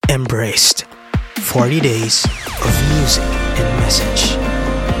Embraced 40 days of music and message.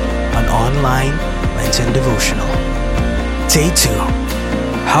 An online Lenten devotional. Day 2.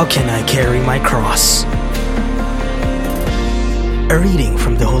 How can I carry my cross? A reading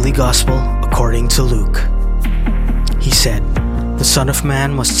from the Holy Gospel according to Luke. He said, "The Son of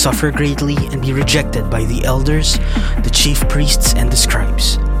Man must suffer greatly and be rejected by the elders, the chief priests and the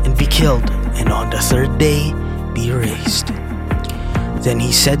scribes, and be killed, and on the third day be raised." Then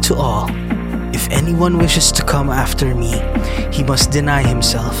he said to all, "If anyone wishes to come after me, he must deny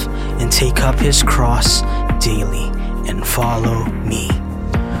himself and take up his cross daily and follow me.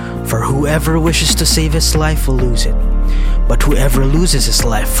 For whoever wishes to save his life will lose it, but whoever loses his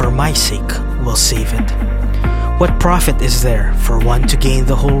life for my sake will save it. What profit is there for one to gain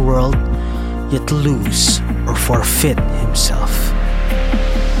the whole world, yet lose or forfeit himself?"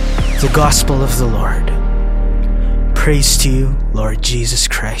 The Gospel of the Lord. Praise to you, Lord Jesus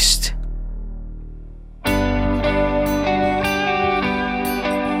Christ.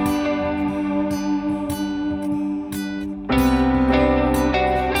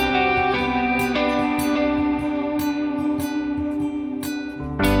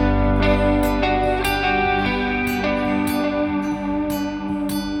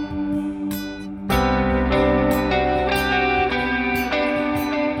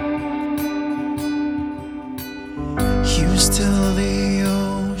 You still the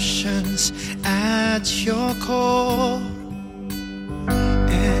oceans at your call,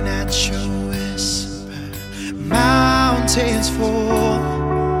 and at your whisper mountains fall.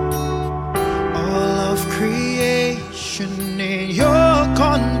 All of creation in your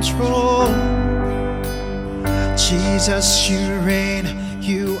control. Jesus, you reign,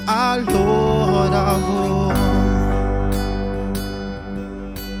 you are Lord of all.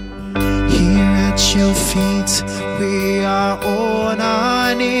 Here at your feet we are on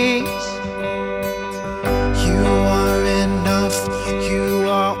our knees. You are enough, you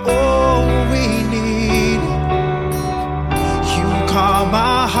are all we need. You calm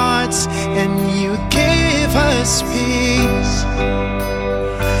our hearts and you give us peace.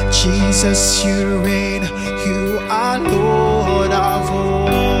 Jesus, you reign, you are Lord of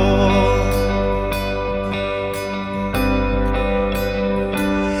all.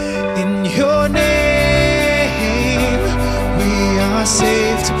 In your name we are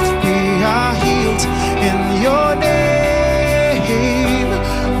saved, we are healed. In your name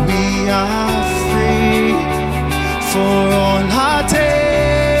we are free. For all our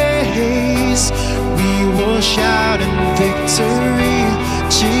days we will shout in victory.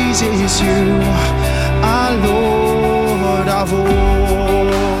 Jesus, you are Lord of all.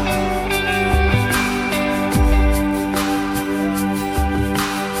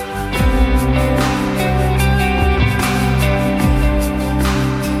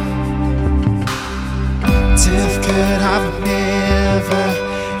 Death could have never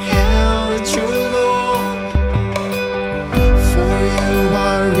held you long, for you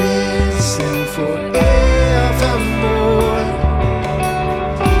are risen forevermore.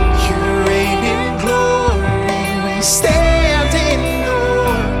 You reign in glory, we stand in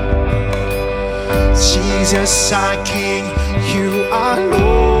awe. Jesus, our King, you are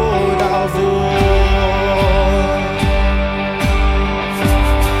Lord of all.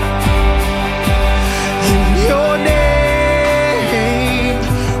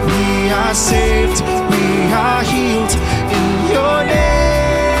 Saved, we are healed. In your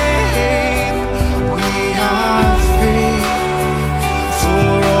name we are free. For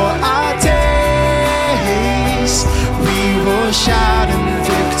all our days we will shout in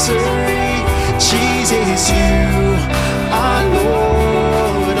victory. Jesus, you are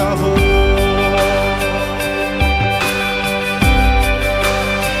Lord of all.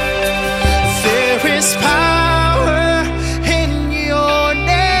 There is power in your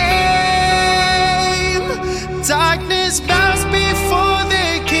name. Darkness bows before the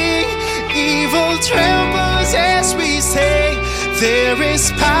King. Evil trembles as we sing. There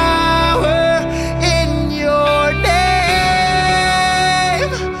is power in your name.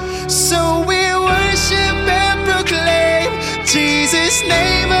 So we worship and proclaim Jesus'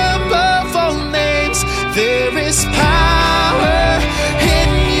 name above all names. There is power in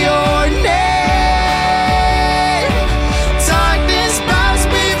your name. Darkness bows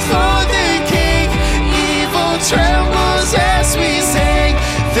before the King. Evil trembles as we sing.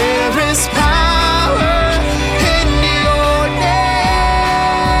 There is power in your name.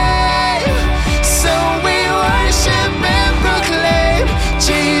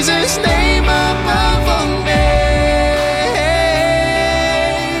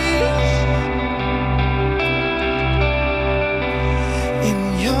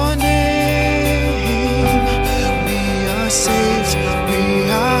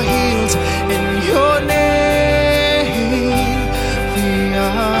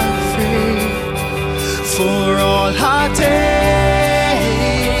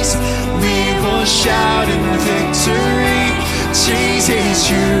 Jesus,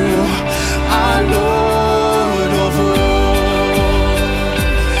 you are Lord of all.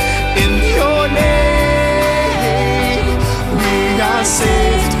 In your name we are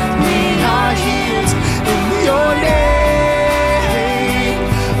saved, we are healed. In your name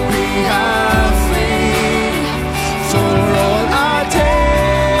we are free. For all our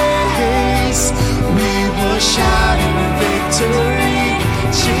days we will shout in victory.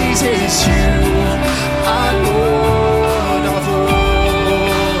 Jesus, you are Lord of all.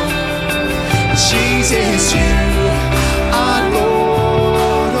 Jesus, you are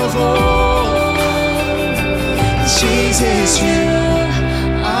Lord of all. Jesus, you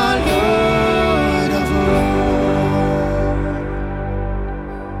are Lord of all.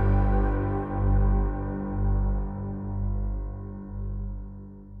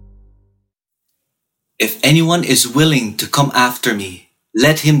 If anyone is willing to come after me,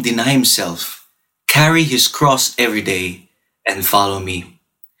 let him deny himself, carry his cross every day, and follow me.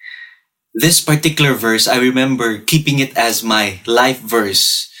 This particular verse, I remember keeping it as my life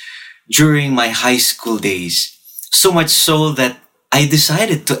verse during my high school days. So much so that I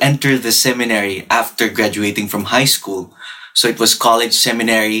decided to enter the seminary after graduating from high school. So it was college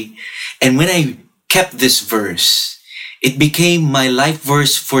seminary. And when I kept this verse, it became my life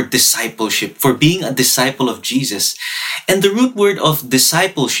verse for discipleship, for being a disciple of Jesus. And the root word of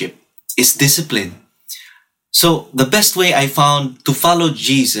discipleship is discipline. So the best way I found to follow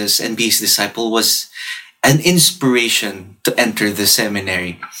Jesus and be his disciple was an inspiration to enter the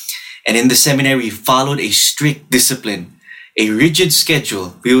seminary. And in the seminary, we followed a strict discipline, a rigid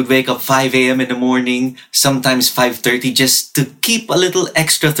schedule. We would wake up 5 a.m. in the morning, sometimes 5:30, just to keep a little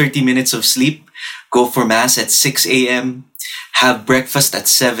extra 30 minutes of sleep, go for mass at 6 a.m., have breakfast at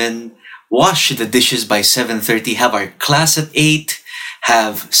 7, wash the dishes by 7:30, have our class at 8,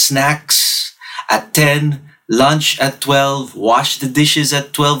 have snacks at 10, lunch at 12, wash the dishes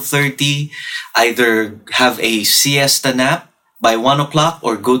at 12:30, either have a siesta nap by 1 o'clock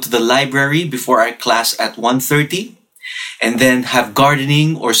or go to the library before our class at 1:30, and then have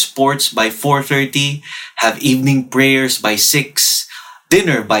gardening or sports by 4:30, have evening prayers by 6,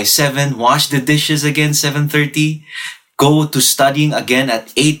 dinner by 7, wash the dishes again 7:30, go to studying again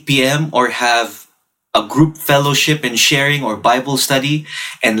at 8 p.m. or have a group fellowship and sharing or Bible study,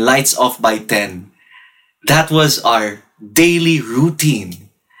 and lights off by 10. That was our daily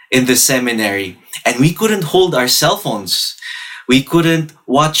routine in the seminary. And we couldn't hold our cell phones. We couldn't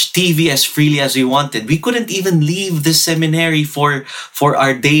watch TV as freely as we wanted. We couldn't even leave the seminary for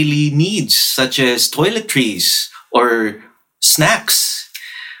our daily needs, such as toiletries or snacks.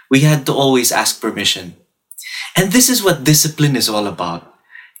 We had to always ask permission. And this is what discipline is all about.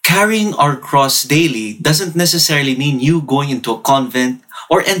 Carrying our cross daily doesn't necessarily mean you going into a convent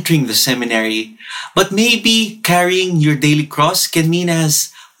or entering the seminary, but maybe carrying your daily cross can mean as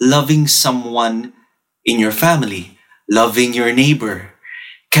loving someone in your family, loving your neighbor,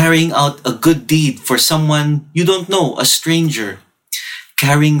 carrying out a good deed for someone you don't know, a stranger,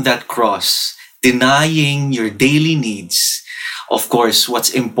 carrying that cross, denying your daily needs. Of course,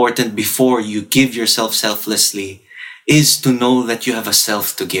 what's important before you give yourself selflessly is to know that you have a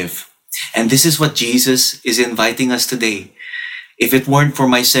self to give. And this is what Jesus is inviting us today. If it weren't for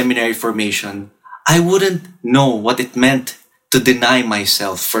my seminary formation, I wouldn't know what it meant to deny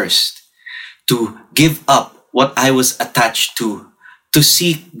myself first, to give up what I was attached to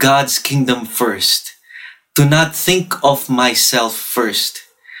seek God's kingdom first, to not think of myself first.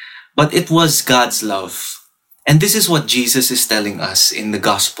 But it was God's love. And this is what Jesus is telling us in the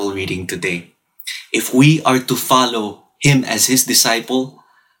gospel reading today. If we are to follow him as his disciple,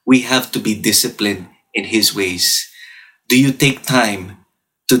 we have to be disciplined in his ways. Do you take time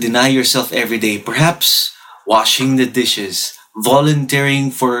to deny yourself every day? Perhaps washing the dishes,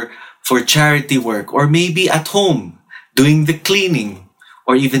 volunteering for charity work, or maybe at home doing the cleaning,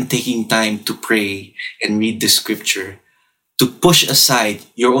 or even taking time to pray and read the scripture, to push aside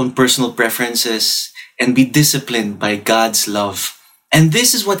your own personal preferences and be disciplined by God's love. And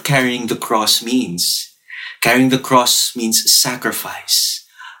this is what carrying the cross means. Carrying the cross means sacrifice,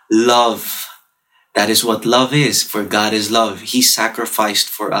 love. That is what love is, for God is love. He sacrificed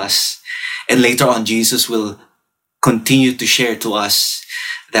for us. And later on, Jesus will continue to share to us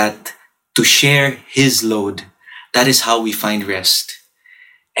that to share his load, that is how we find rest.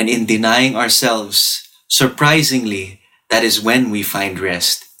 And in denying ourselves, surprisingly, that is when we find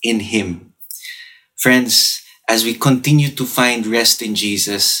rest in him. Friends, as we continue to find rest in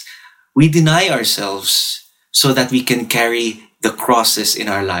Jesus, we deny ourselves so that we can carry the crosses in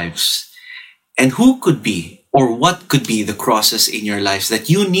our lives. And who could be, or what could be the crosses in your lives that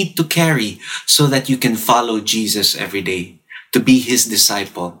you need to carry so that you can follow Jesus every day? to be his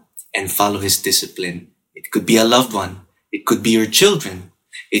disciple and follow his discipline. It could be a loved one. It could be your children.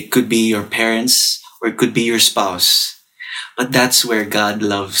 It could be your parents, or it could be your spouse. But that's where God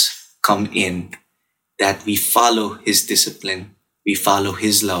loves come in, that we follow his discipline. We follow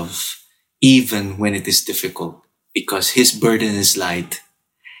his love, even when it is difficult, because his burden is light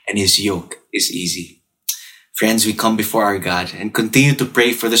and his yoke is easy. Friends, we come before our God and continue to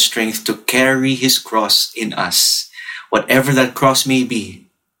pray for the strength to carry his cross in us. Whatever that cross may be,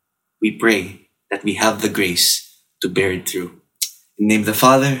 we pray that we have the grace to bear it through. In the name of the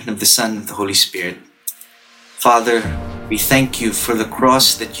Father, and of the Son, and of the Holy Spirit. Father, we thank you for the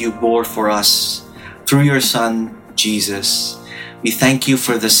cross that you bore for us through your Son, Jesus. We thank you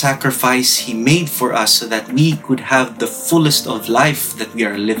for the sacrifice he made for us so that we could have the fullest of life that we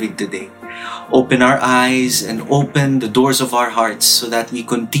are living today. Open our eyes and open the doors of our hearts so that we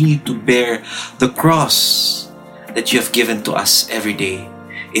continue to bear the cross that you have given to us every day.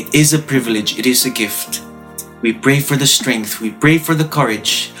 It is a privilege. It is a gift. We pray for the strength. We pray for the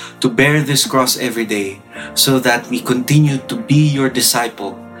courage to bear this cross every day so that we continue to be your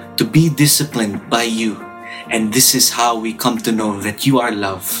disciple, to be disciplined by you. And this is how we come to know that you are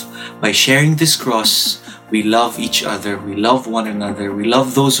love. By sharing this cross, we love each other. We love one another. We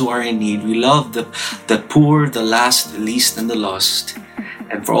love those who are in need. We love the poor, the last, the least, and the lost.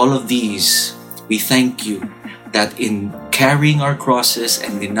 And for all of these, we thank you that in carrying our crosses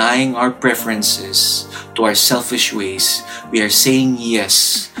and denying our preferences to our selfish ways, we are saying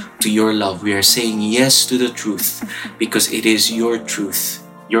yes to your love. We are saying yes to the truth because it is your truth,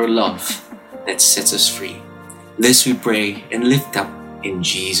 your love that sets us free. This we pray and lift up in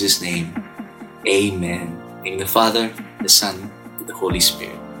Jesus' name. Amen. In the Father, the Son, and the Holy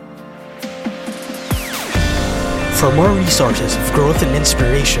Spirit. For more resources of growth and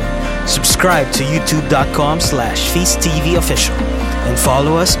inspiration, subscribe to youtube.com/FeastTVOfficial and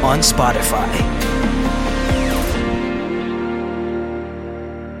follow us on Spotify.